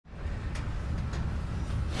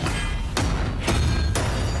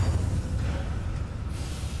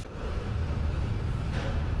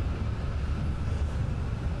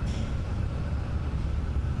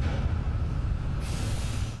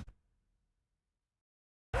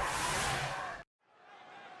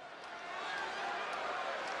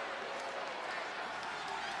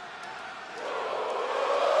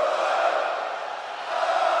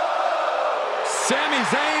Sami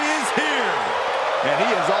Zayn is here, and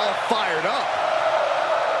he is all fired up.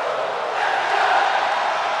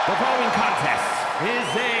 The following contest is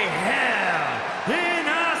a Hell in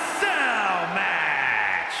a Cell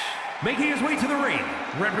match. Making his way to the ring,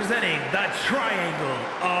 representing the Triangle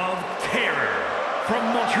of Terror. From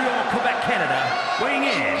Montreal, Quebec, Canada, weighing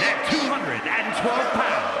in at 212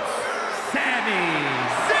 pounds, Sami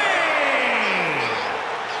Zayn.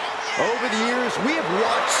 Over the years, we have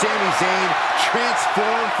watched Sami Zayn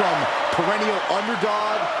transform from perennial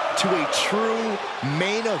underdog to a true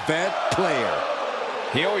main event player.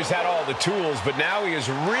 He always had all the tools, but now he is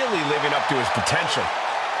really living up to his potential.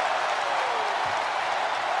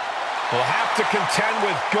 We'll have to contend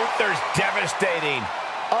with Gunther's devastating,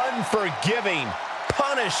 unforgiving,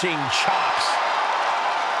 punishing chops.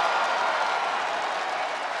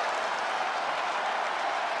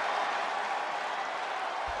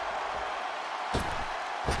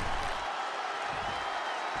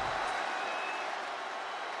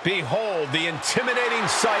 Behold the intimidating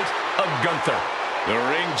sight of Gunther. The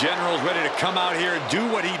ring general's ready to come out here and do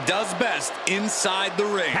what he does best inside the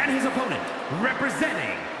ring. And his opponent,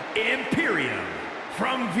 representing Imperium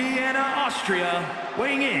from Vienna, Austria,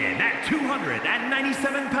 weighing in at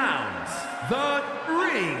 297 pounds, the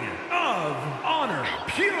Ring of Honor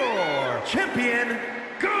Pure Champion,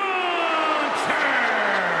 Gunther!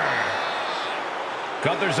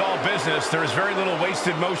 Gunther's all business. There is very little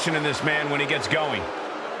wasted motion in this man when he gets going.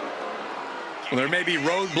 Well, there may be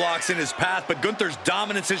roadblocks in his path, but Gunther's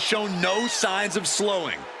dominance has shown no signs of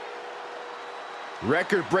slowing.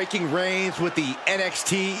 Record-breaking reigns with the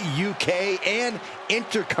NXT, UK, and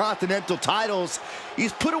Intercontinental titles.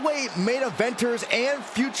 He's put away main eventers and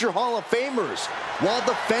future Hall of Famers while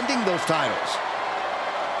defending those titles.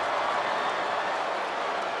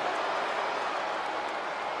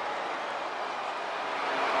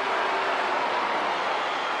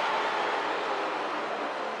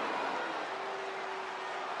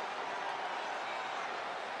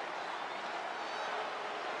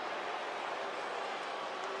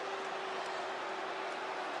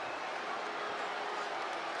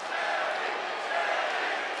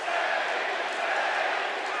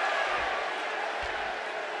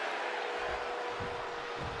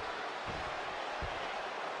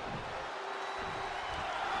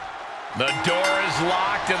 The door is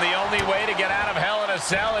locked, and the only way to get out of Hell in a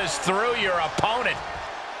Cell is through your opponent.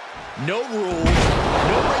 No rules,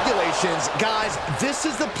 no regulations. Guys, this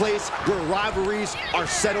is the place where rivalries are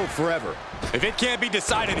settled forever. If it can't be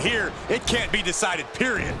decided here, it can't be decided,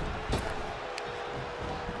 period.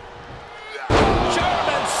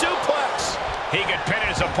 German suplex. He could pin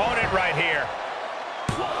his opponent right here.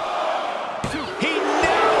 He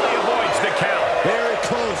narrowly avoids the count. Very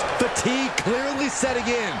close. Fatigue clearly setting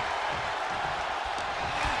in.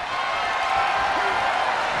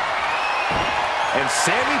 And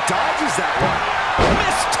Sami dodges that one.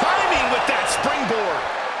 Missed timing with that springboard.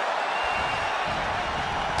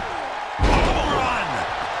 Home run.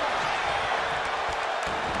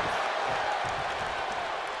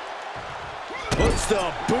 Puts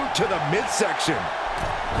the boot to the midsection.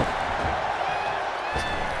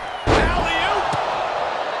 Alley-oop.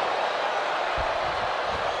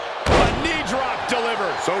 A knee drop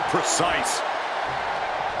delivered. So precise.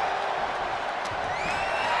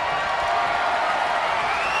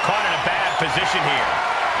 Caught in a bad position here.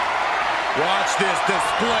 Watch this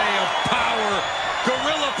display of power.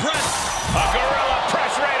 Gorilla press. A gorilla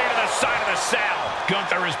press right into the side of the cell.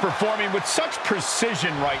 Gunther is performing with such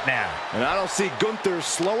precision right now. And I don't see Gunther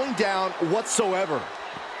slowing down whatsoever.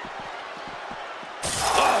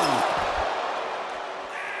 Oh!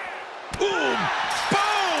 Boom!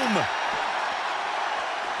 Boom!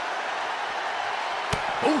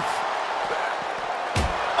 Oof!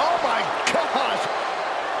 Oh my gosh!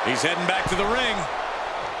 He's heading back to the ring.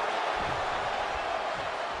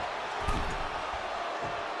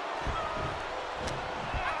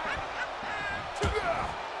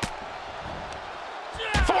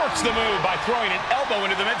 Forks the move by throwing an elbow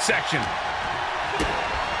into the midsection.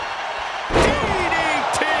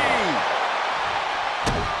 DDT!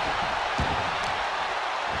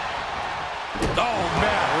 Oh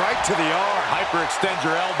man, right to the arm. Hyperextend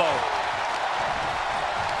your elbow.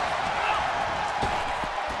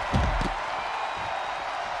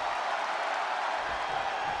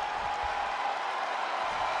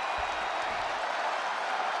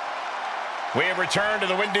 We have returned to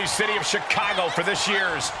the windy city of Chicago for this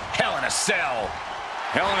year's Hell in a Cell.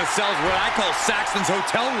 Hell in a Cell is what I call Saxton's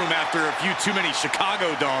hotel room after a few too many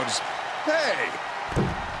Chicago dogs. Hey!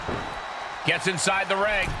 Gets inside the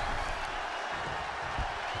ring.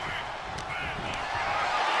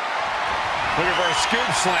 Looking for a scoop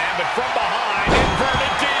slam, but from behind,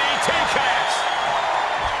 inverted DDT connects.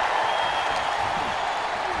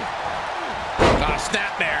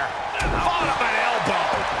 Snapmare. Fought up an elbow.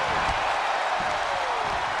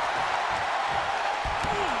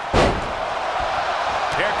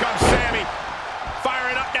 Here comes Sammy.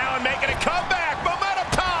 Firing up now and making a comeback. Momentum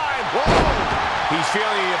time. Whoa. He's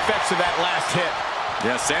feeling the effects of that last hit.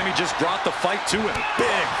 Yeah, Sammy just brought the fight to him.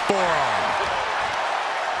 Big forearm.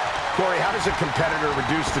 Corey, how does a competitor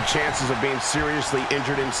reduce the chances of being seriously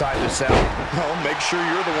injured inside the cell? Well, make sure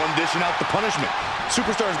you're the one dishing out the punishment.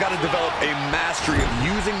 Superstars got to develop a mastery of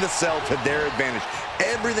using the cell to their advantage.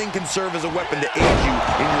 Everything can serve as a weapon to aid you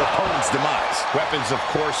in your opponent's demise. Weapons, of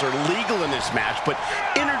course, are legal in this match, but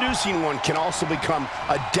introducing one can also become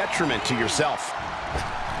a detriment to yourself.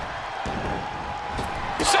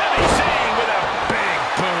 Sami Zayn with a big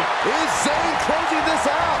boot. Is Zayn closing this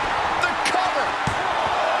out? The cover.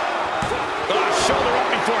 Shoulder up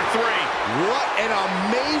before 3. What an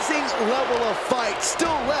amazing level of fight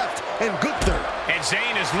still left, and Gunther. And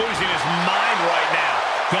Zayn is losing his mind right now.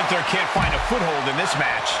 Gunther can't find a foothold in this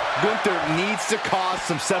match. Gunther needs to cause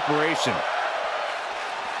some separation.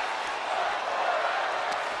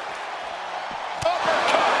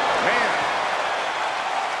 Uppercut! Man.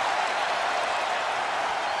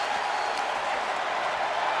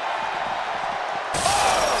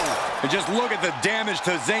 And just look at the damage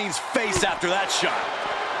to Zayn's face after that shot.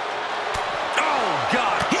 Oh,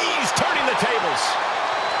 God. He's turning the tables.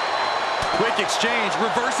 Quick exchange,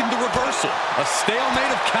 reversing the reversal. A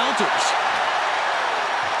stalemate of counters.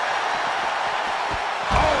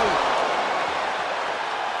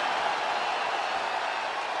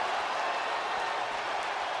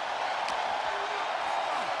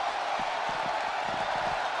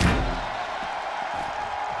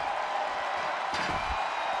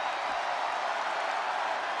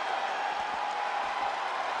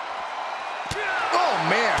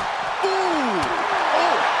 Man. Ooh.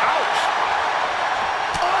 Oh, ouch.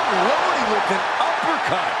 Unloading with an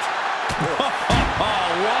uppercut.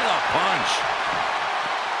 What a punch.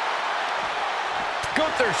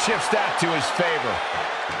 Gunther shifts that to his favor.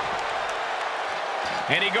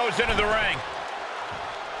 And he goes into the ring.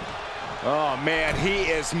 Oh, man, he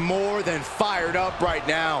is more than fired up right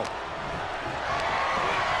now.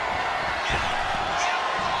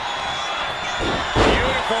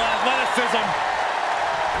 Beautiful athleticism.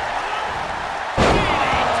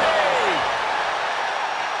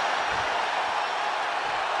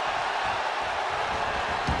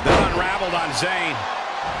 Unraveled on Zayn.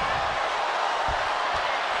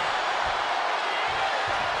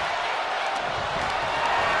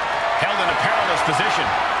 Held in a perilous position.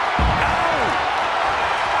 Ow!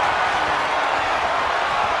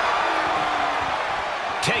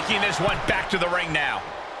 Taking this one back to the ring now.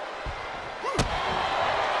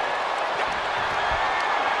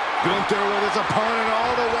 Gunther with his opponent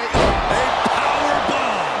all the way up. A power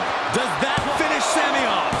bomb. Does that finish Sammy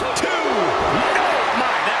off? 2.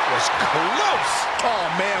 Was close. Oh,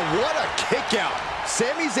 man, what a kick out.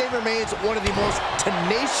 Sami Zayn remains one of the most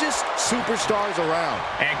tenacious superstars around.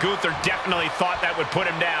 And Gunther definitely thought that would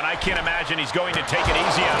put him down. I can't imagine he's going to take it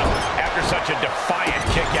easy on him after such a defiant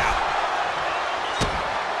kick out.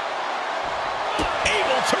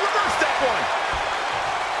 Able to reverse that one.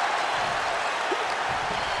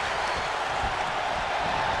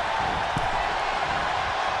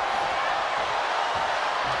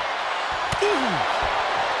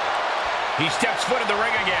 He steps foot in the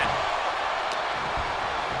ring again.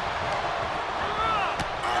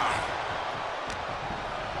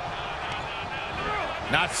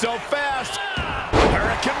 Not so fast.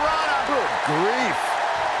 Hurricane Rana. Good grief.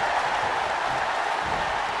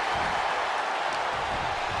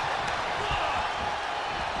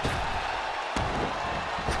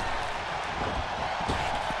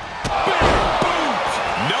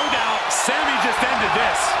 No doubt, Sammy just ended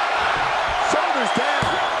this. Shoulders down.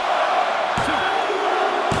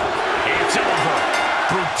 It's over.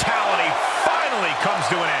 Brutality finally comes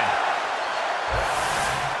to an end.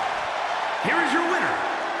 Here is your winner,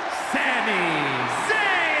 Sami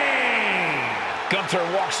Zayn. Gunther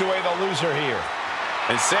walks away the loser here.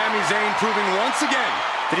 And Sami Zayn proving once again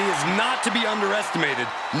that he is not to be underestimated,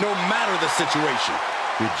 no matter the situation.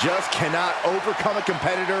 You just cannot overcome a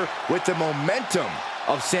competitor with the momentum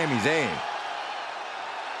of Sami Zayn.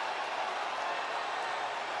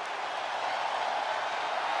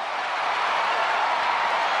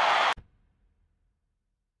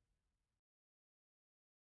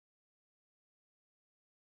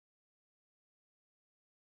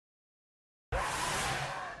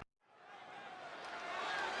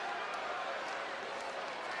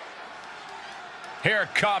 Here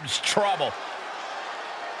comes trouble.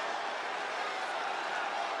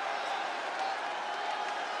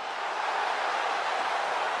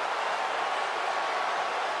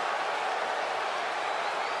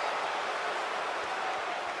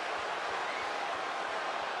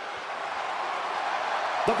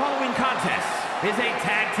 The following contest is a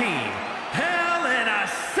tag team Hell in a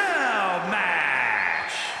Cell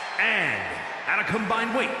match. And at a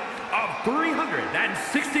combined weight of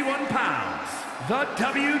 361 pounds, the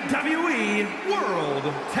WWE World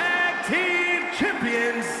Tag Team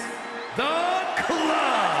Champions, The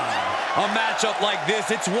Club. A matchup like this,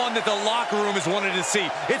 it's one that the locker room has wanted to see.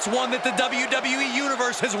 It's one that the WWE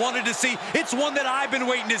Universe has wanted to see. It's one that I've been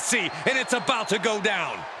waiting to see, and it's about to go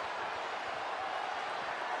down.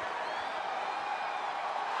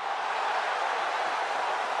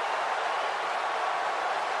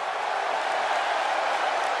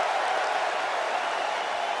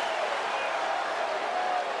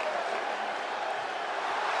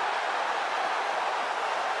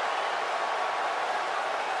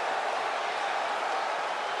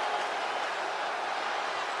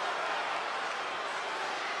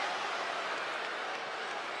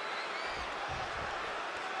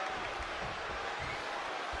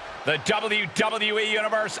 The WWE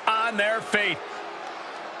Universe on their feet.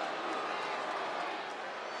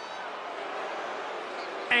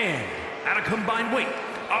 And at a combined weight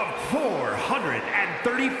of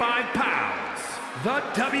 435 pounds, the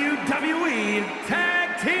WWE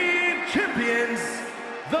Tag Team Champions,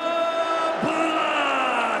 The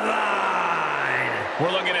Bloodline.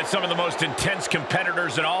 We're looking at some of the most intense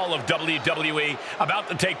competitors in all of WWE about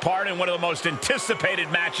to take part in one of the most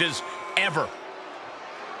anticipated matches ever.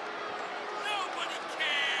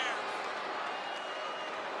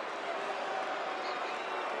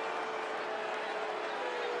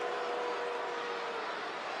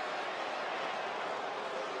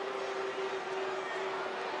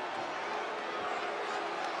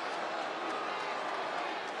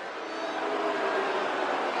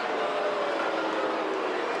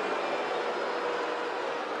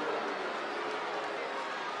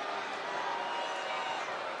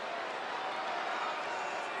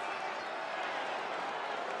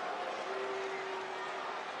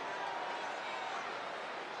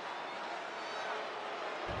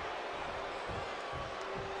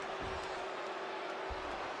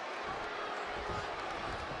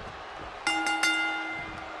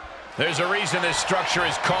 There's a reason this structure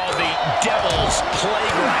is called the Devil's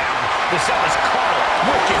Playground. The cell is carnal,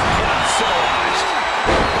 wicked, and uncivilized.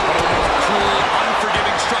 One of the most cruel,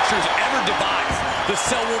 unforgiving structures ever devised. The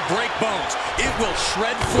cell will break bones. It will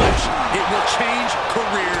shred flesh. It will change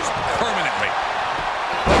careers permanently.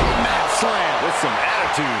 Mad slam with some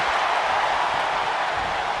attitude.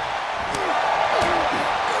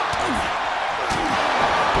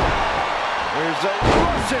 There's a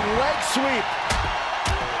Russian leg sweep.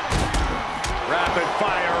 Rapid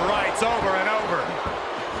fire rights over and over.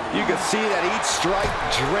 You can see that each strike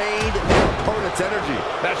drained their opponent's energy.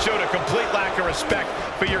 That showed a complete lack of respect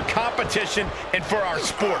for your competition and for our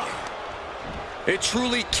sport. It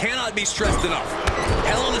truly cannot be stressed enough.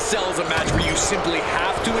 Hell in a Cell is a match where you simply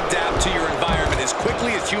have to adapt to your environment as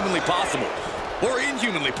quickly as humanly possible. Or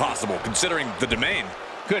inhumanly possible, considering the domain.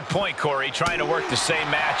 Good point, Corey. Trying to work the same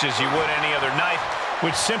match as you would any other night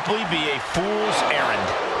would simply be a fool's errand.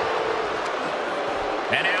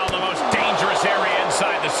 And now the most dangerous area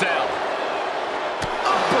inside the cell.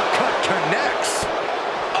 Uppercut connects.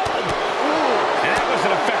 And that was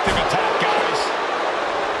an effective attack, guys.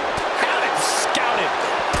 Got it scouted.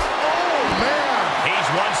 Oh, man. He's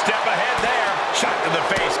one step ahead there. Shot to the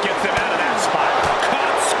face gets him out of that spot.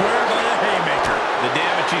 Caught square by the haymaker. The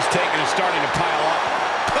damage he's taken is starting to pile up.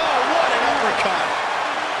 Oh, what an uppercut.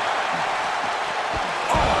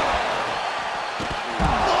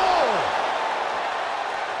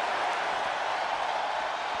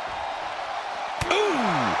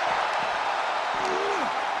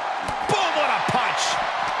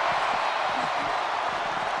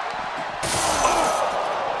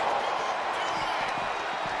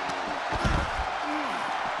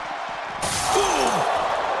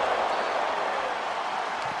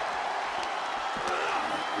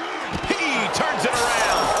 Turns it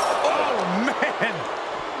around. Oh, man.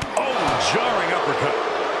 Oh, jarring uppercut.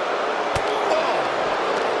 Oh.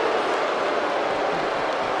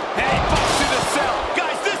 And he busts through the cell.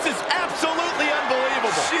 Guys, this is absolutely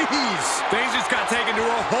unbelievable. Jeez. Things just got taken to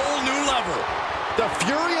a whole new level. The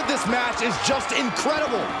fury of this match is just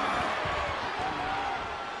incredible.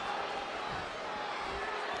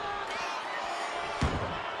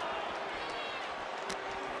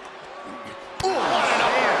 What an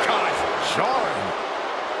uppercut. Jarring.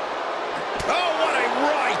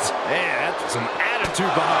 some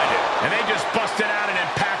attitude behind it. And they just busted out an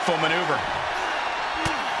impactful maneuver.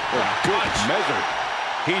 Good measure.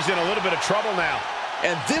 He's in a little bit of trouble now.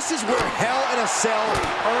 And this is where Hell in a Cell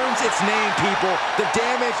earns its name, people. The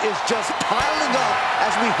damage is just piling up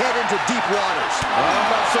as we head into deep waters.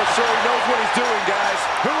 I'm not so sure he knows what he's doing, guys.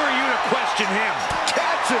 Who are you to question him?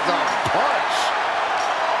 Catches a punch.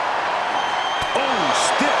 Oh,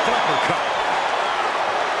 stiff uppercut.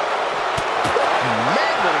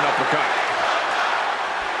 Man, what an uppercut.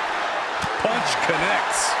 Punch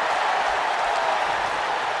connects.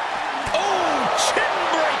 Oh,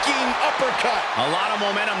 chin-breaking uppercut. A lot of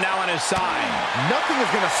momentum now on his side. Nothing is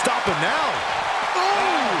going to stop him now.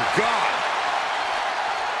 Oh, God.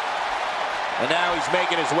 And now he's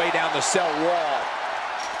making his way down the cell wall.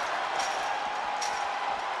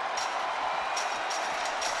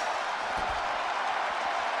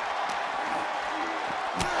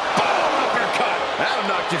 That'll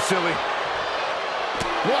knock you silly.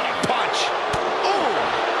 What a punch. Oh.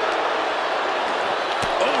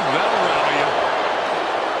 Oh, that'll rattle you.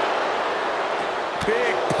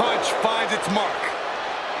 Big punch finds its mark.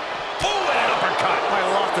 Oh, and an uppercut. Might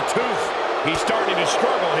have lost a tooth. He's starting to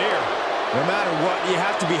struggle here. No matter what, you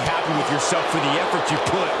have to be happy with yourself for the effort you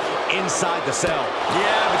put inside the cell.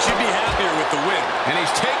 Yeah, but you'd be happier with the win. And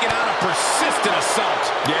he's taking on a persistent assault.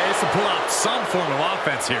 Yeah, he has to pull out some form of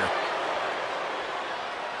offense here.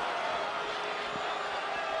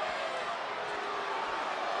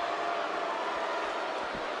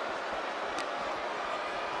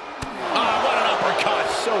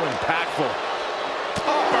 So impactful.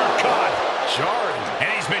 Uppercut. Jarring. And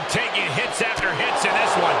he's been taking hits after hits in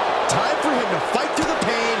this one. Time for him to fight through the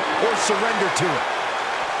pain or surrender to it.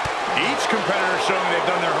 Each competitor showing they've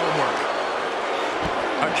done their homework.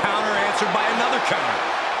 A counter answered by another counter.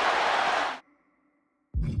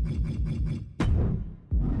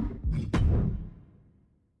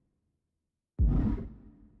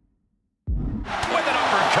 With an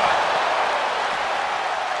uppercut.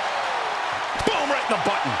 Boom, right in the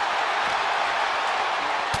button.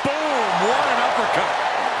 Boom, what an uppercut.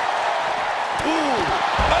 Ooh,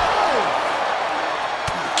 oh!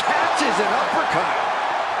 Catches an uppercut.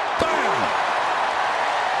 Bam!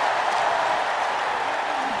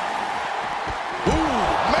 Ooh,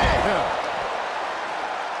 man!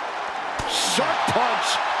 Sharp punch.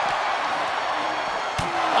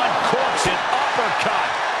 Uncorks an uppercut.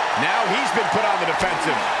 Now he's been put on the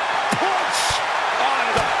defensive. Punch!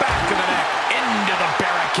 Onto the back of the neck. Into the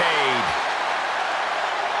barricade.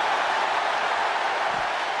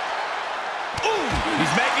 Ooh!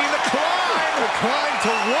 He's making the climb. The climb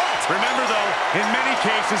to what? Remember, though, in many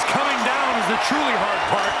cases, coming down is the truly hard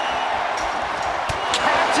part.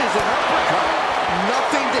 Catches an uppercut.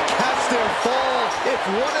 Nothing to catch their fall if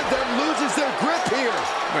one of them loses their grip here.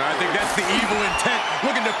 I think that's the evil intent,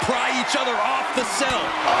 looking to pry each other off the cell.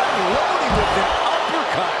 Unloading with an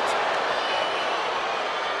uppercut.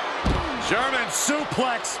 German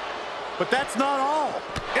suplex, but that's not all.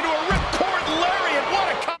 Into a ripcord lariat. What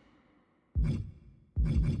a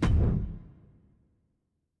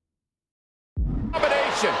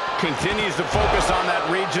combination. Continues to focus on that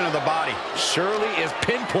region of the body. Shirley is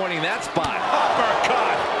pinpointing that spot.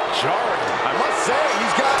 Uppercut. Jarring. I must say,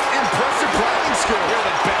 he's got impressive planning skills. You're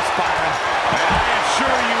the best, Byron. And I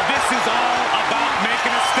assure you, this is all about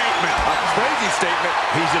making a statement. A crazy statement.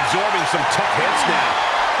 He's absorbing some tough hits now.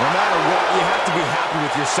 No matter what, you have to be happy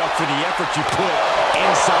with yourself for the effort you put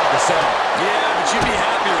inside the cell. Yeah, but you'd be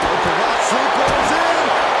happier. Provide sleepers in.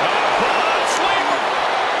 Sleeper.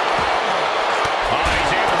 Oh, he's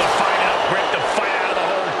able to find enough grip to fight out of the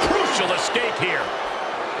hole. Crucial escape here.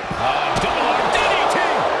 Double arm DDT.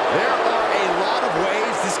 There are a lot of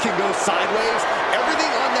ways this can go sideways. Everything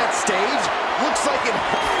on that stage looks like it.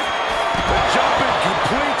 The jumping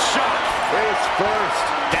complete shot. Face first.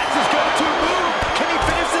 That's his go-to move. Can he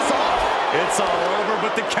finish this off? It's all over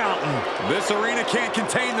but the counting. This arena can't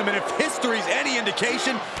contain them, and if history's any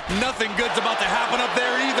indication, nothing good's about to happen up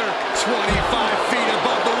there either. 25 feet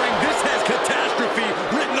above the ring, this has catastrophe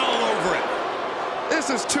written all over it. This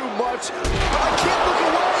is too much, but I can't look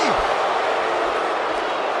away.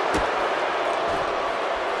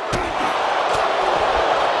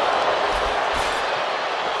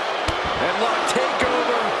 Headlock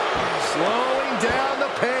takeover, slowing down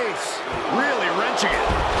the pace. Really wrenching it.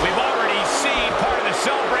 We've already seen part of the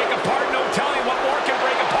cell break apart. No telling what more can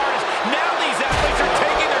break apart. Now these athletes are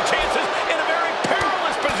taking their chances in a very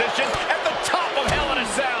perilous position at the top of Hell in a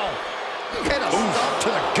Cell. And a stop to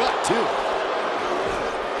the gut, too.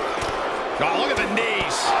 Oh, look at the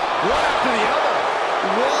knees. What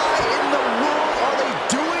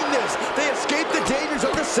defenders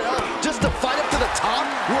of the cell just to fight up to the top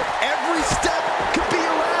where every step could be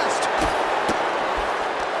your last.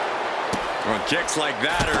 Well, kicks like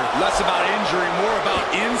that are less about injury, more about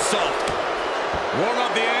insult. Warm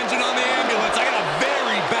up the engine on the ambulance. I got a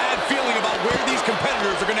very bad feeling about where these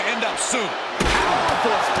competitors are going to end up soon.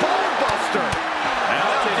 Powerful spine buster.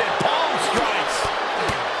 Mounted palm strikes.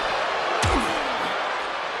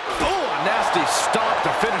 Oh, a nasty stop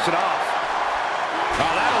to finish it off. Oh,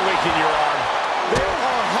 that'll weaken your arm. There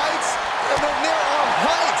are heights, and then there are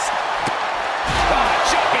heights.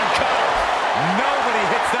 Jumping cutter. Nobody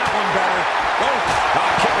hits that one better. Oh,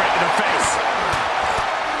 kick right in the face.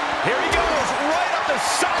 Here he goes, right up the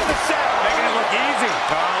side of the cell. Making it look easy.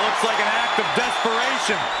 Looks like an act of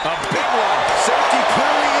desperation. A big one. Safety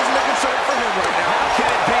clearly isn't a concern for him right now. How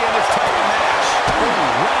can it be in this type of match?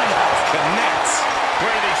 Roundhouse connects.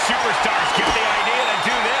 Where do these superstars get the idea to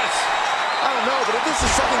do this? I don't know, but if this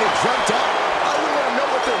is something they dreamt up, I wouldn't want to know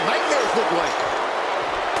what their nightmares look like.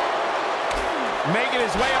 Making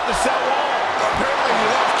his way up the cell wall. Apparently he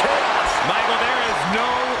loves chaos. Michael, there is no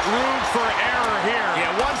room for error here. Yeah,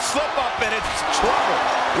 one slip up and it's trouble.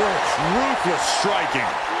 It's ruthless striking.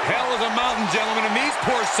 Hell is a mountain, gentlemen, and these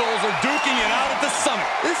poor souls are duking it out at the summit.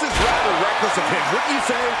 This is rather reckless of him, wouldn't you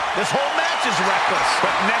say? This whole match is reckless,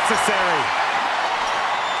 but necessary.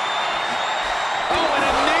 Oh, and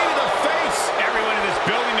a knee to the face. Everyone in this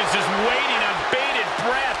building is just waiting on bated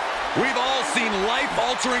breath. We've all seen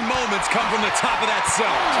life-altering moments come from the top of that cell.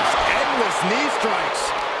 Just endless knee strikes.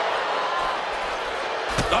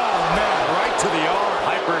 Oh, man, right to the arm.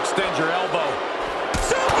 Hyperextend your elbow.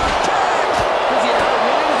 Super kick! Does he have a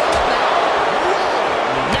winning health now? Whoa!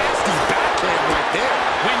 Nasty backhand right there.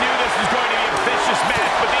 We knew this was going to be a vicious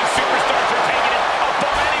match, but these superstars are taking it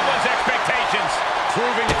above anyone's expectations.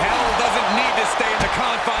 Proving hell doesn't need to stay in the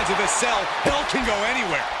confines of the cell. Hell can go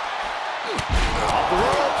anywhere. Off the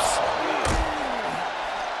ropes.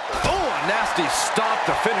 Oh, a nasty stop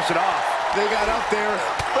to finish it off. They got up there,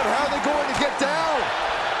 but how are they going to get down?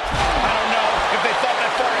 I don't know if they thought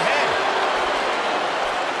that far ahead.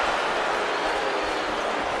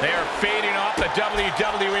 They are fading off the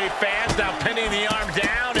WWE fans, now pinning the arm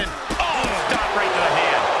down, and stop right to the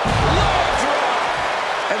hand. Low drop.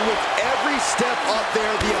 And with every step up there,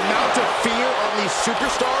 the amount of fear on these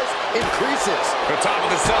superstars increases. The top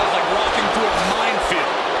of the cell is like walking through a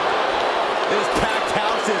minefield. This packed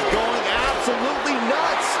house is going absolutely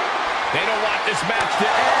nuts. They don't want this match to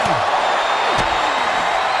end.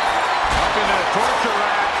 Up into the torture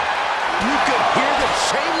rack. You could hear the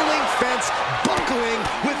chain link fence buckling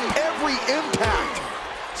with every impact.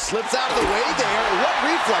 Slips out of the way there. What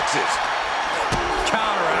reflexes?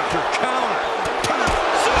 Counter after counter.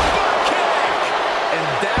 Super kick! And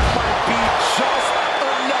that might be just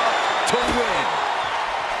enough to win.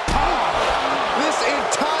 This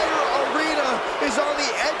entire arena is on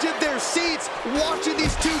the edge of their seats watching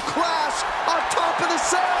these two clash on top of the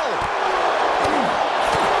cell.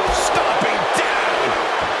 Stomping down!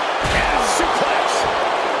 And a suplex!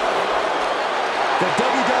 The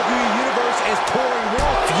WWE Universe is pouring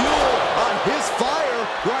more fuel on his fire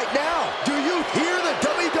right now. Do you hear the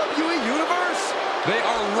WWE Universe? They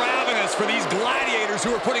are ravenous for these gladiators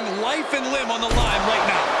who are putting life and limb on the line right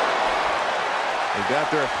now. They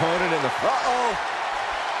got their opponent in the... Uh-oh.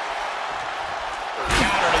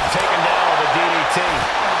 Countered and taken down with a DDT.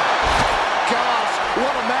 Gosh,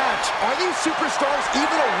 what a match. Are these superstars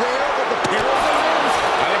even aware of the perils of this?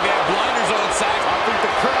 I think they have blinders on, Sack. I think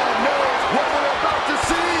the crowd knows what we're about to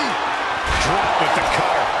see. Drop with the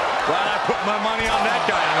cutter. Glad I put my money on that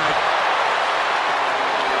guy tonight.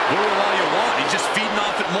 Do it all you want. He's just feeding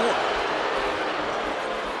off it more.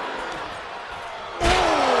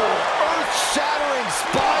 Earth-shattering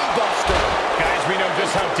spine buster. Guys, we know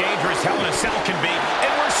just how dangerous Hell in a Cell can be,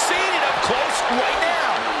 and we're seeing it up close right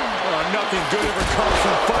now. Nothing good ever comes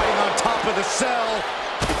from fighting on top of the cell.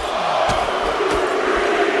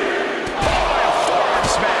 Forearm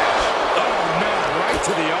smash. Oh, man, right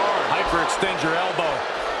to the arm. Hyperextend your elbow.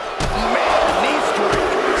 Man, knee strike.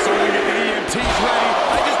 Someone get the EMTs ready.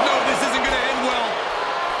 I just know this isn't going to end well.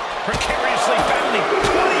 Precariously bounding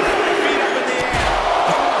 25 feet up in the air.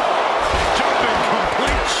 Jumping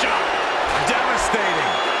complete shot.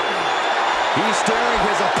 Devastating. He's staring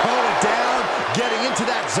his opponent down, getting into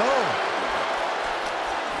that zone.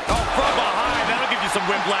 Oh, from behind. That'll give you some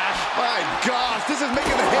whiplash. My gosh, this is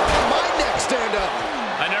making the hair on my neck stand up.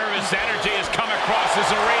 A nervous energy has come across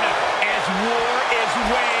this arena as war is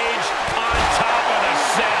waged on top of the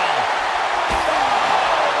cell.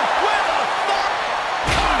 Where the fuck?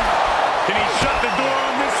 Can he shut the door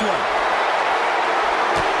on this one?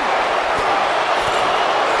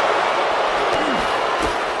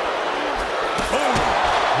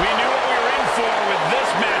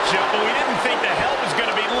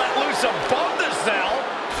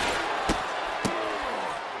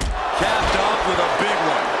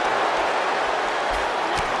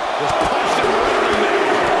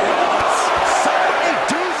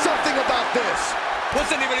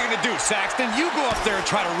 Saxton. You go up there and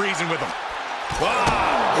try to reason with him. Wow,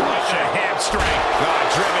 crush a hamstring.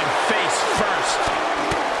 Driven face first.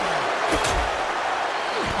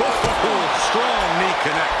 Strong knee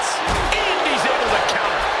connects. And he's able to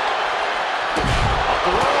counter. Up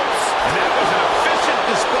the ropes. And that was an efficient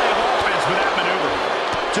display of offense with that maneuver.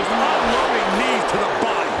 Just unloading knees to the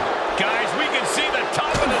body. Guys, we can see the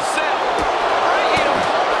top of the cell. Bringing him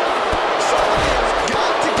home. Somebody's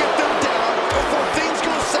got to get them down before things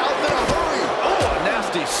go south in a hurry. Oh, a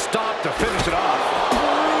nasty stop to finish it off.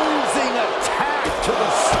 Bruising attack to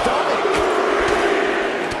the stomach.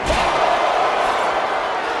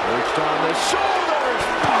 Reached on the shoulders.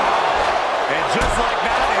 And just like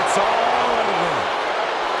that, it's all over.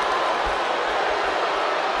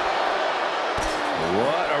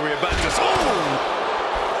 What are we about to see?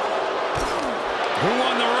 Who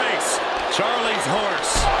won the race? Charlie's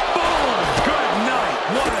horse. Boom! Good night.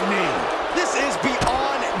 What a knee. This is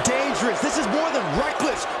beyond dangerous. This is more than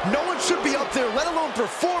reckless. No one should be up there, let alone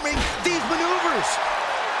performing these maneuvers.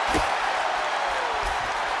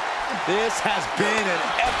 This has been an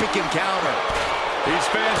epic encounter. These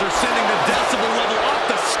fans are sending the decibel level off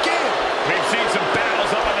the scale. We've seen some battles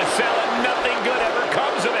up in the cell and nothing good ever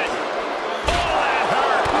comes of it. Oh, that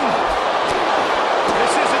hurt.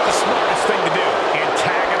 This isn't the smartest thing to do,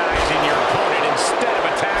 antagonizing your opponent instead of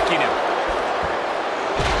attacking him.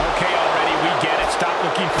 Okay, already, we get it. Stop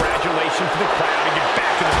looking for adulation for the crowd and get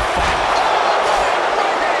back into the fight.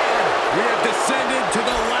 We have descended to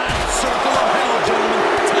the last circle of hell, gentlemen.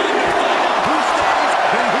 Time to find out who stays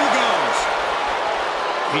and who goes.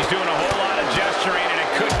 He's doing a whole lot of gesturing, and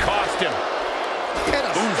it could cost him. And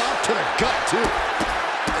a stop to the gut, too.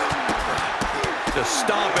 Just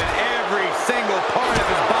stomping every single part of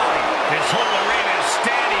his body. This whole arena is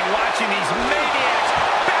standing watching these maniacs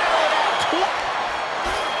battle it out.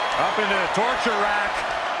 Up into the torture rack.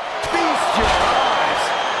 Feast your eyes.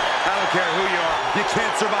 I don't care who you are. You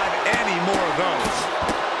can't survive any more of those.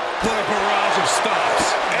 What a barrage of stomps.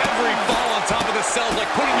 Every fall on top of the cell is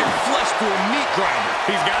like putting your flesh through a meat grinder.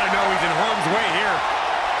 He's got to know he's in harm's way here.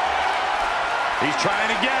 He's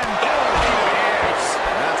trying again. Oh, yes.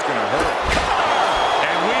 That's going to hurt.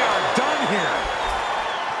 And we are done here.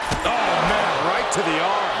 Oh, man, right to the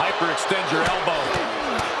arm. Hyperextend your elbow.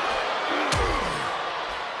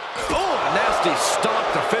 Oh, a nasty stomp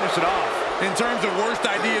to finish it off. In terms of worst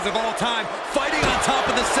ideas of all time, fighting on top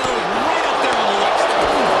of the cell is right up there on the list.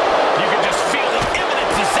 You can just feel the imminent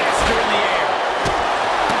disaster in the air.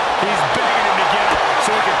 He's begging him to get up so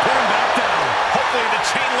he can put him back down. Hopefully the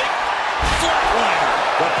chain link Flatliner.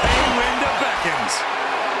 The pain window beckons.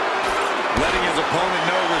 Letting his opponent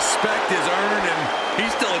know respect is earned, and he's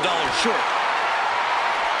still $1 short.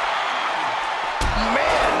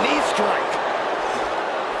 Man, knee strike.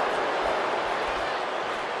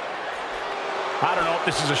 I don't know if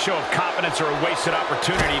this is a show of confidence or a wasted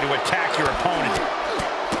opportunity to attack your opponent.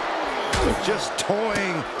 Just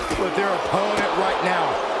toying with their opponent right now,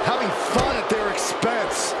 having fun at their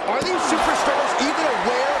expense. Are these superstars even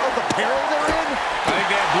aware of the peril they're in? I think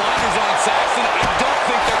they have blinders on, Saxton. I don't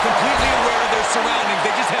think they're completely aware of their surroundings.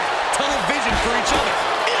 They just have tunnel vision for each other.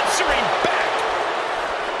 Answering back.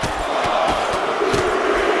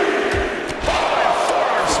 Oh, a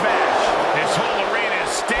forearm smash. This whole arena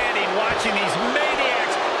is standing watching these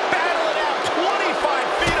maniacs battle it out 25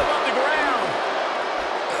 feet above the ground.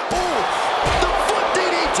 Oh, the foot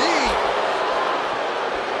DDT.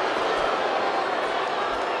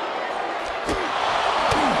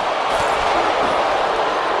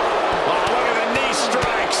 Oh, look at the knee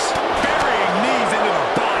strikes. Burying knees into the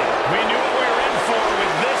body. We knew what we were in for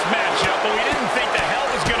with this matchup, but we didn't think the hell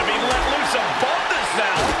was going to be let loose above the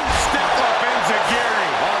cell. Step up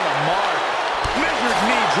Enziguri on the mark. Measured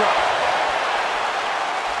knee drop.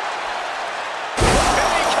 And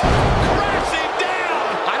he comes crashing down.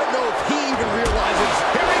 I don't know if he even realizes.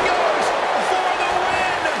 Here he goes for the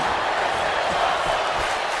win.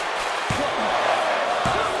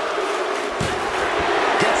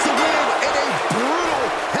 Gets the win in a brutal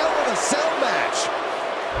Hell in a Cell match.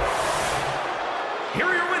 Here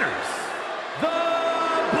are your winners, the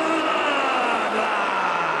Bloodline.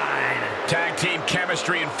 Tag team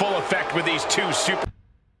chemistry in full effect with these two super.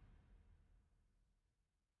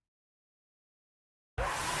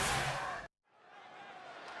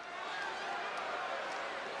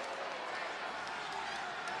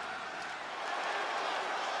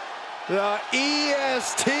 The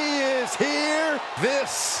EST is here.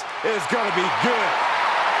 This is going to be good.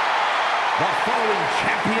 The following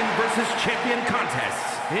champion versus champion contest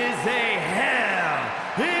is a Hell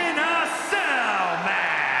in a Cell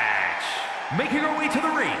match. Making her way to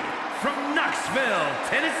the ring from Knoxville,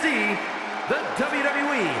 Tennessee, the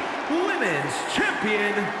WWE Women's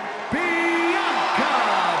Champion, Bianca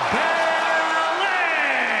Belair.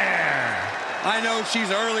 I know she's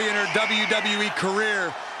early in her WWE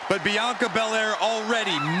career, but Bianca Belair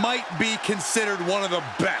already might be considered one of the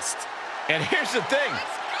best. And here's the thing,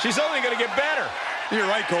 she's only going to get better. You're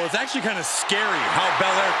right, Cole. It's actually kind of scary how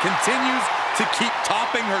Belair continues to keep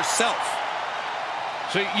topping herself.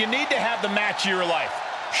 So you need to have the match of your life.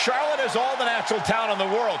 Charlotte has all the natural talent in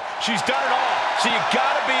the world. She's done it all. So you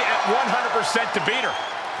got to be at 100% to beat her.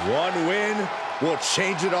 One win will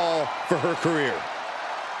change it all for her career.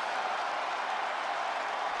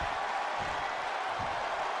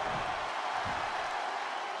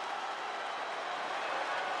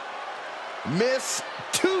 Miss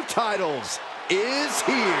Two Titles is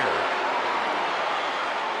here.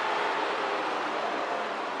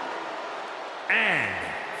 And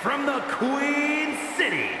from the Queen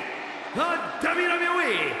City, the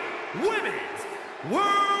WWE Women's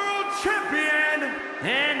World Champion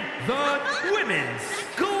and the Women's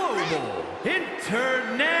Global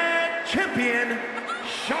Internet Champion,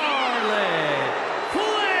 Charlotte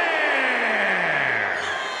Flair.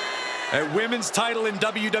 A women's title in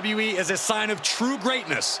WWE is a sign of true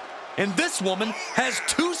greatness. And this woman has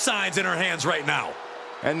two signs in her hands right now.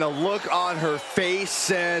 And the look on her face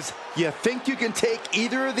says, you think you can take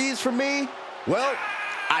either of these from me? Well,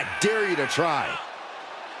 I dare you to try.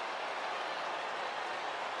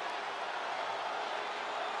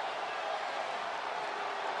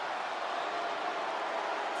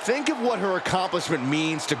 Think of what her accomplishment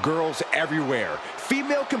means to girls everywhere.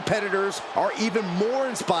 Female competitors are even more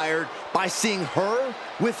inspired by seeing her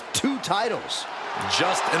with two titles.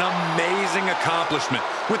 Just an amazing accomplishment.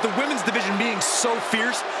 With the women's division being so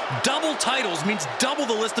fierce, double titles means double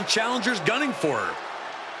the list of challengers gunning for her.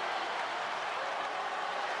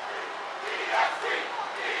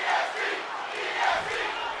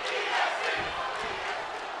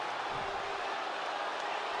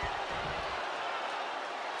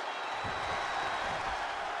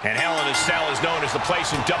 And Hell in a Cell is known as the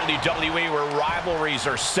place in WWE where rivalries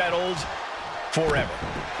are settled forever.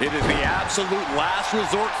 It is the absolute last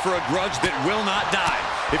resort for a grudge that will not die.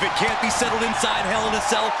 If it can't be settled inside Hell in a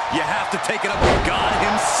Cell, you have to take it up with God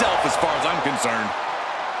himself as far as I'm concerned.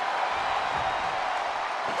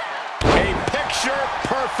 A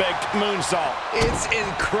picture-perfect moonsault. It's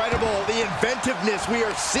incredible, the inventiveness we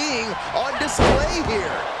are seeing on display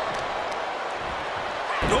here.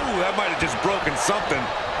 Oh, that might have just broken something.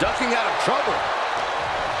 Ducking out of trouble.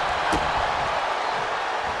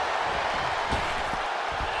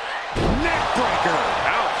 Neckbreaker.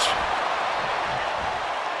 Ouch.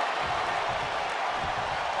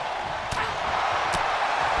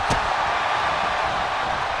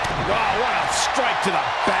 Oh, what a strike to the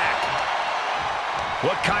back.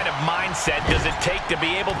 What kind of mindset does it take to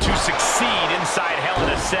be able to succeed inside Hell in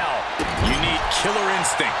a Cell? You need killer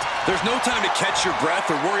instinct. There's no time to catch your breath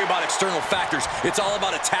or worry about external factors. It's all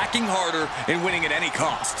about attacking harder and winning at any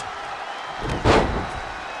cost.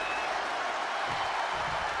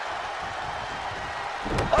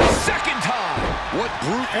 A second time. What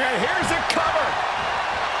brute? And here's a cover.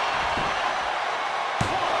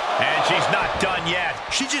 And she's not done yet.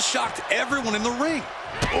 She just shocked everyone in the ring.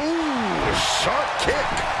 Ooh, sharp kick.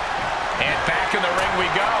 And back in the ring we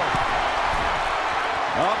go.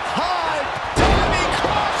 Up high, diving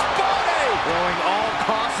crossbody. Throwing all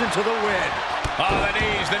caution to the wind. Oh, the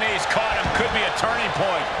knees caught him. Could be a turning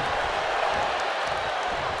point.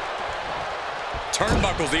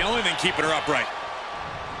 Turnbuckle's the only thing keeping her upright.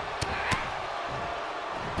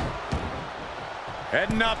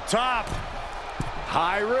 Heading up top.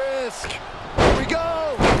 High risk. Here we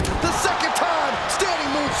go. The second time,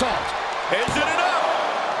 standing moonsault. Is it enough?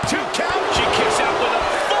 2 count. She kicks out with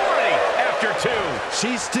authority after 2.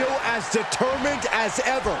 She's still as determined as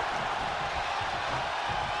ever.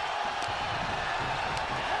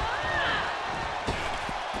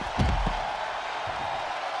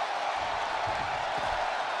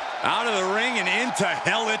 Out of the ring and into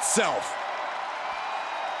Hell itself.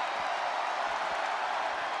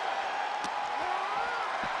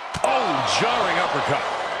 Oh, jarring uppercut.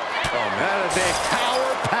 Oh, that is a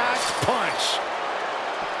power-packed punch.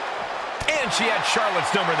 And she had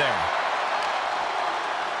Charlotte's number there.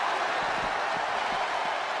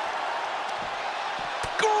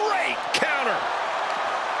 Great counter.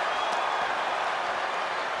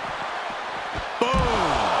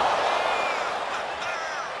 Boom.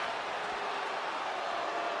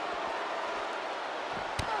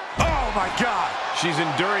 Oh, my God. She's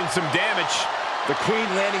enduring some damage. The Queen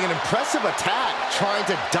landing an impressive attack, trying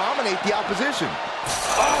to dominate the opposition.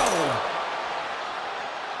 Oh!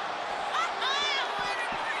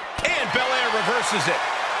 And Belair reverses it.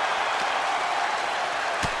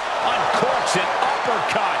 Uncorks an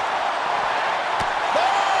uppercut.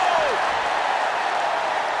 Oh!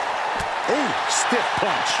 Ooh, stiff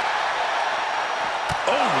punch.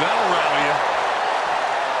 Oh, that'll rattle you.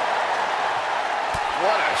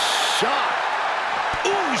 What a shot.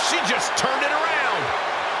 Ooh, she just turned it around.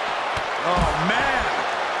 Oh, man.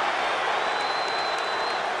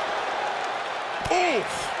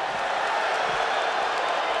 Oof.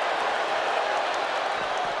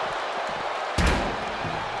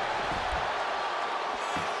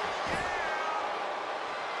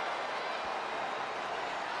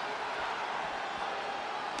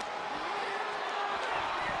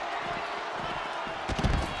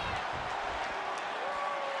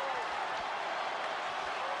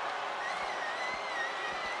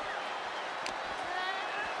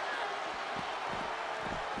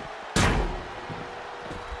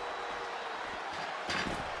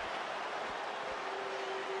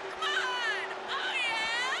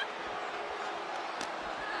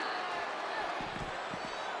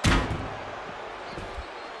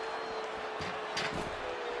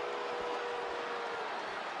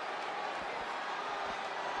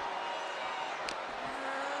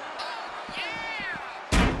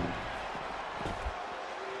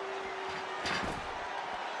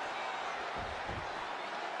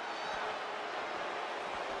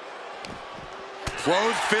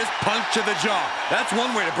 Closed fist punch to the jaw. That's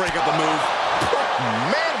one way to break up a move.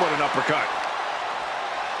 Man, what an uppercut.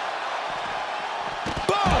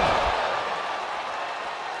 Boom!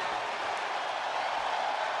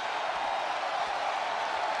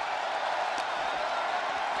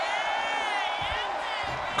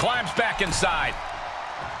 Climbs back inside.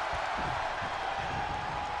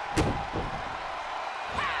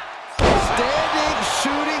 Standing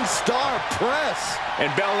shooting star press. And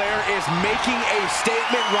Belair is making a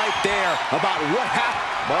statement right there about what happened.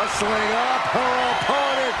 Bustling up her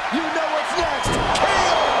opponent. You know what's next.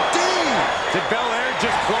 KOD. Did Belair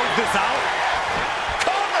just close this out?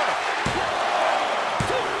 Cover.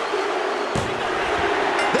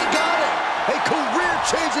 They got it. A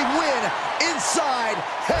career-changing win inside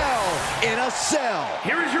Hell in a Cell.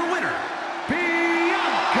 Here is your winner,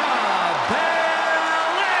 Bianca Belair.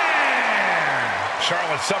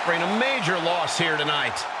 Charlotte suffering a major loss here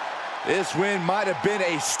tonight. This win might have been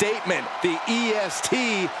a statement. The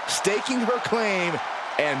EST staking her claim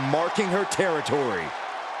and marking her territory.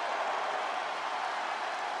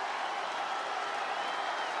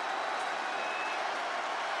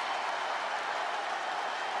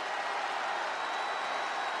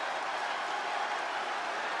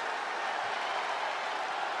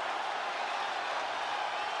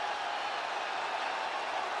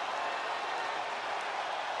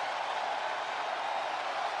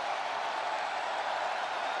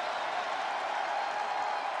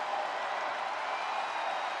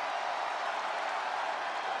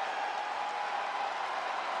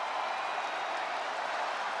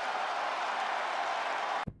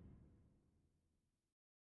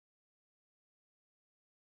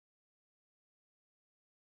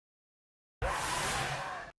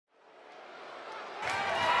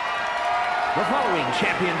 The following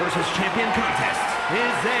champion versus champion contest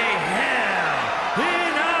is a Hell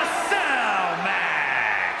in a Cell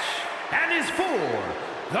match and is for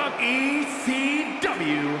the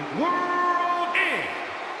ECW World Inc.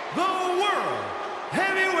 The World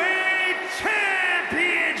Heavyweight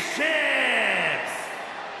Championships.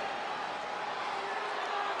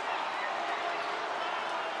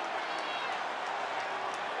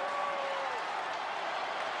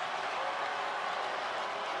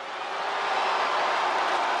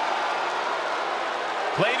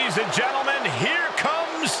 Ladies and gentlemen, here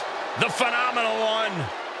comes the phenomenal one.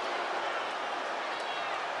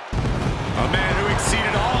 A man who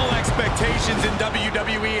exceeded all expectations in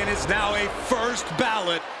WWE and is now a first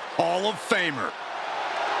ballot Hall of Famer.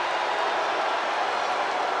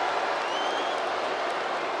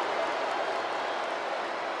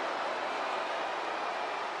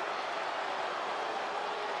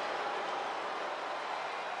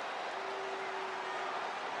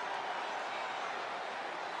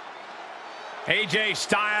 AJ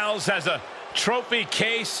Styles has a trophy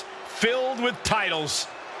case filled with titles.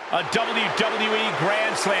 A WWE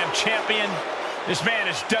Grand Slam champion. This man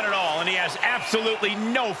has done it all, and he has absolutely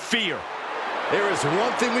no fear. There is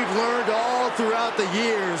one thing we've learned all throughout the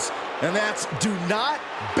years, and that's do not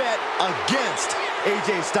bet against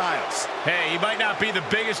AJ Styles. Hey, he might not be the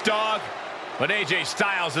biggest dog, But AJ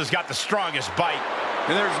Styles has got the strongest bite.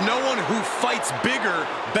 And there's no one who fights bigger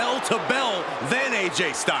bell to bell than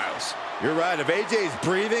AJ Styles. You're right. If AJ's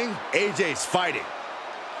breathing, AJ's fighting.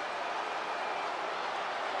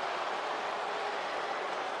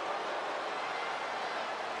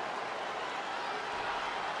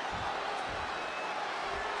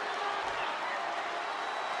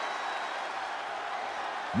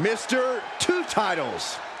 Mr. Two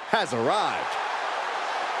Titles has arrived.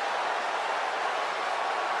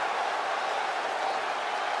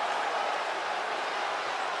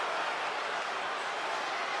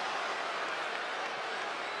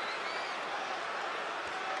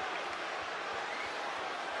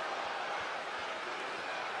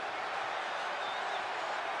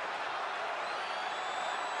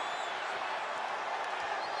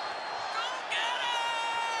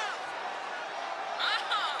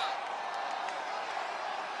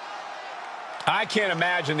 I can't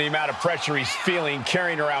imagine the amount of pressure he's feeling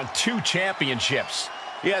carrying around 2 championships.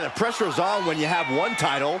 Yeah, the pressure is on when you have 1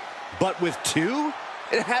 title, but with 2,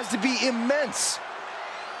 it has to be immense.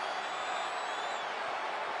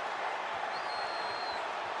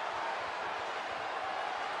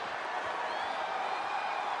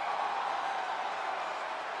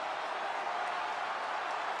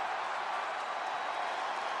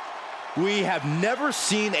 We have never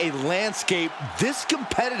seen a landscape this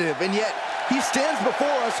competitive, and yet he stands before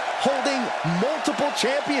us holding multiple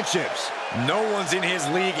championships. No one's in his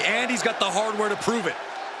league, and he's got the hardware to prove it.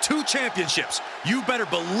 2 championships. You better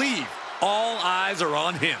believe all eyes are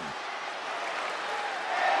on him.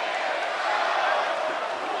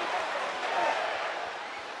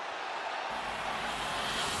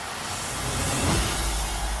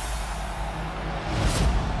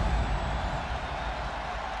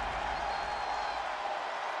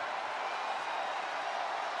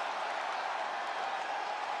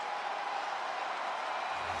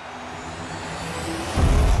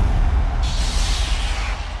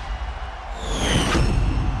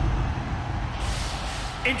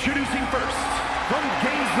 Introducing first, from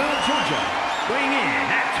Gainesville, Georgia, weighing in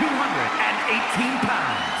at 218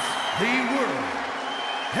 pounds, the World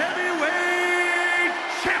Heavyweight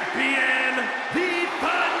Champion, the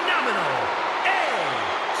phenomenal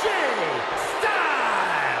AJ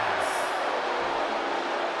Styles.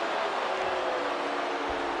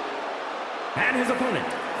 And his opponent,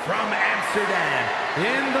 from Amsterdam,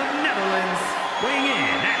 in the Netherlands, weighing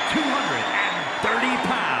in at 230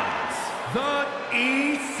 pounds, the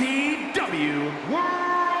ECW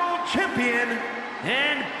World Champion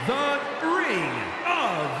and the Ring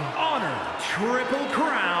of Honor Triple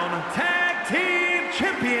Crown Tag Team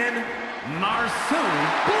Champion, Marcel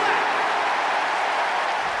Black.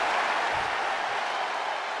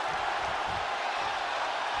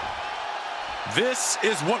 This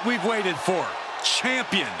is what we've waited for.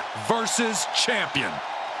 Champion versus champion.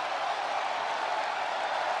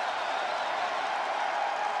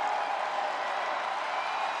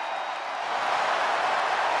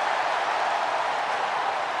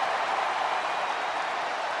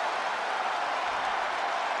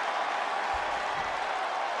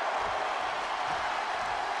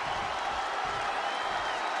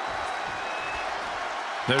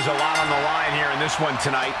 There's a lot on the line here in this one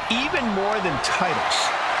tonight, even more than titles.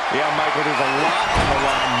 Yeah, Michael, there's a lot on the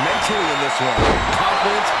line mentally in this one.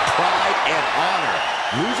 Confidence, pride, and honor.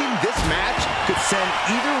 Losing this match could send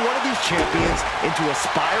either one of these champions into a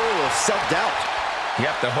spiral of self-doubt. You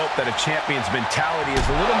have to hope that a champion's mentality is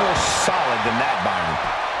a little more solid than that, Byron.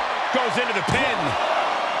 Goes into the pin.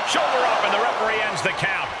 Shoulder up, and the referee ends the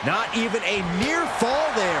count. Not even a near fall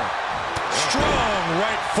there. Strong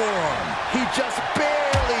right forearm. He just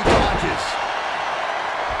barely dodges.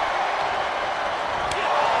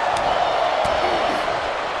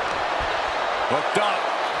 Hooked up.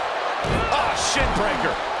 Ah, shin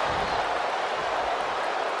breaker.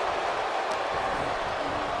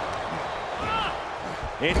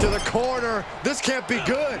 Into the corner. This can't be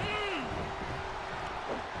good.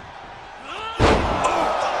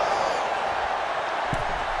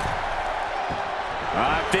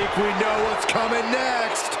 I think we know what's coming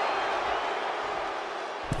next.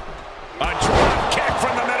 A drop kick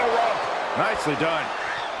from the middle rope. Nicely done.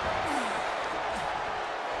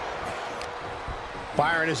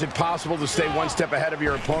 Byron, is it possible to stay one step ahead of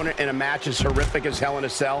your opponent in a match as horrific as Hell in a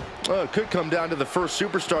Cell? Well, it could come down to the first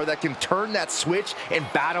superstar that can turn that switch and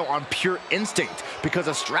battle on pure instinct, because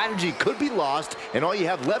a strategy could be lost and all you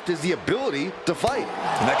have left is the ability to fight.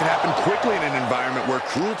 And that can happen quickly in an environment where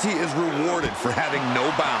cruelty is rewarded for having no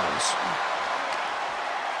bounds.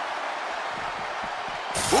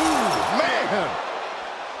 Ooh, man!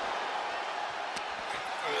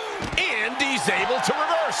 And he's He's able to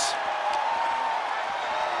reverse.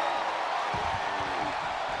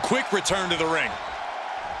 Quick return to the ring.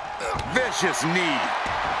 Vicious knee.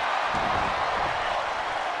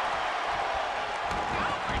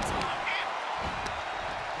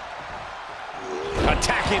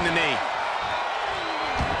 Attacking the knee.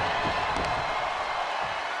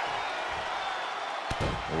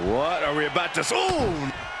 What are we about to...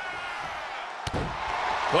 Ooh!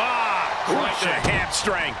 Crushed a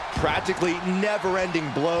hamstring. Practically never-ending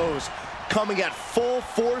blows coming at full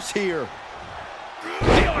force here.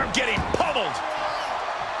 The arm getting pummeled.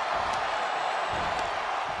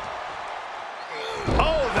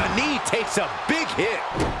 Oh, the knee takes a big hit.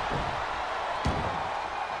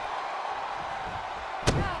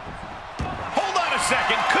 Hold on a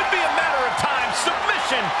second. Could be a matter of time.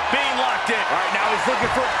 Submission being locked in. All right, now he's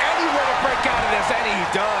looking for any way to break out of this, and he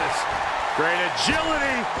does. Great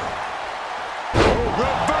agility.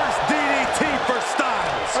 Reverse DDT for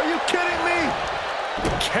Styles. Are you kidding me?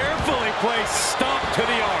 Carefully placed stomp to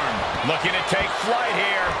the arm. Looking to take flight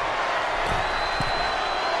here.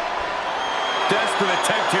 Desperate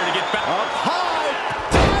attempt here to get back. Up high,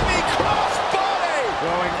 diving crossbody.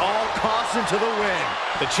 Throwing all caution to the wind.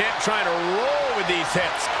 The champ trying to roll with these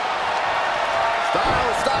hits.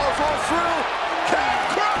 Styles rolls through.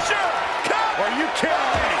 Calf crusher. Are you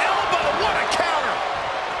kidding me? Elbow, what a counter.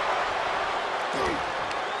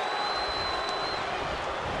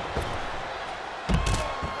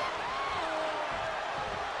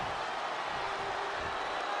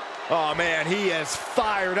 Oh, man, he is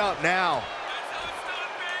fired up now.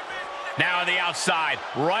 Now on the outside,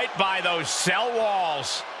 right by those cell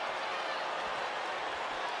walls.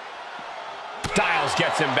 Styles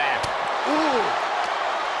gets him back. Ooh.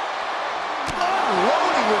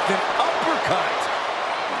 Unloading with an uppercut.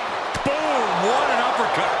 Boom, what an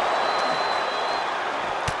uppercut.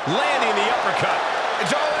 Landing the uppercut.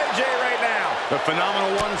 It's all AJ right now. The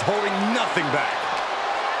Phenomenal One is holding nothing back.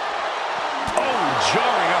 Oh,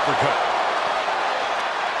 jarring uppercut.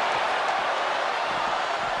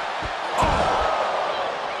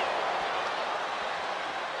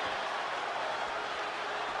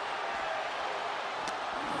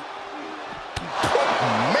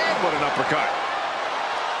 Man, what an uppercut.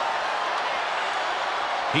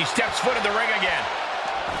 He steps foot in the ring again.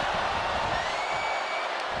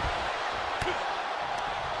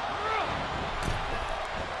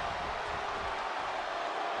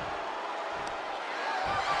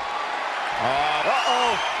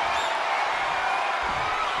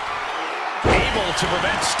 Able to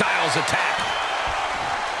prevent Styles' attack.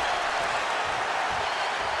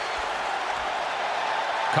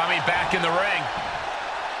 Coming back in the ring.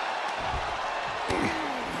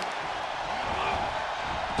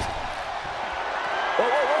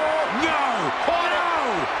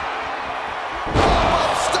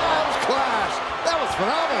 Styles clash. That was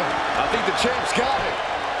phenomenal. I think the champ's got it.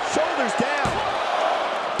 Shoulders down.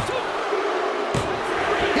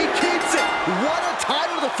 He keeps it. What a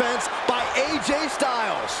title defense by AJ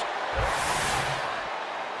Styles.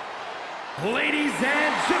 Ladies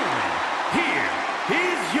and gentlemen, here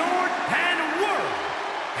is your and world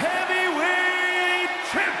heavyweight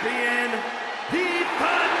champion, the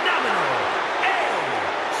phenomenal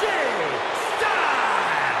AJ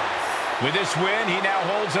Styles. With this win, he now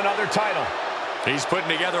holds another title. He's putting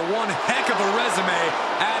together one heck of a resume,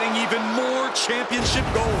 adding even more championship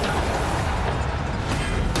gold.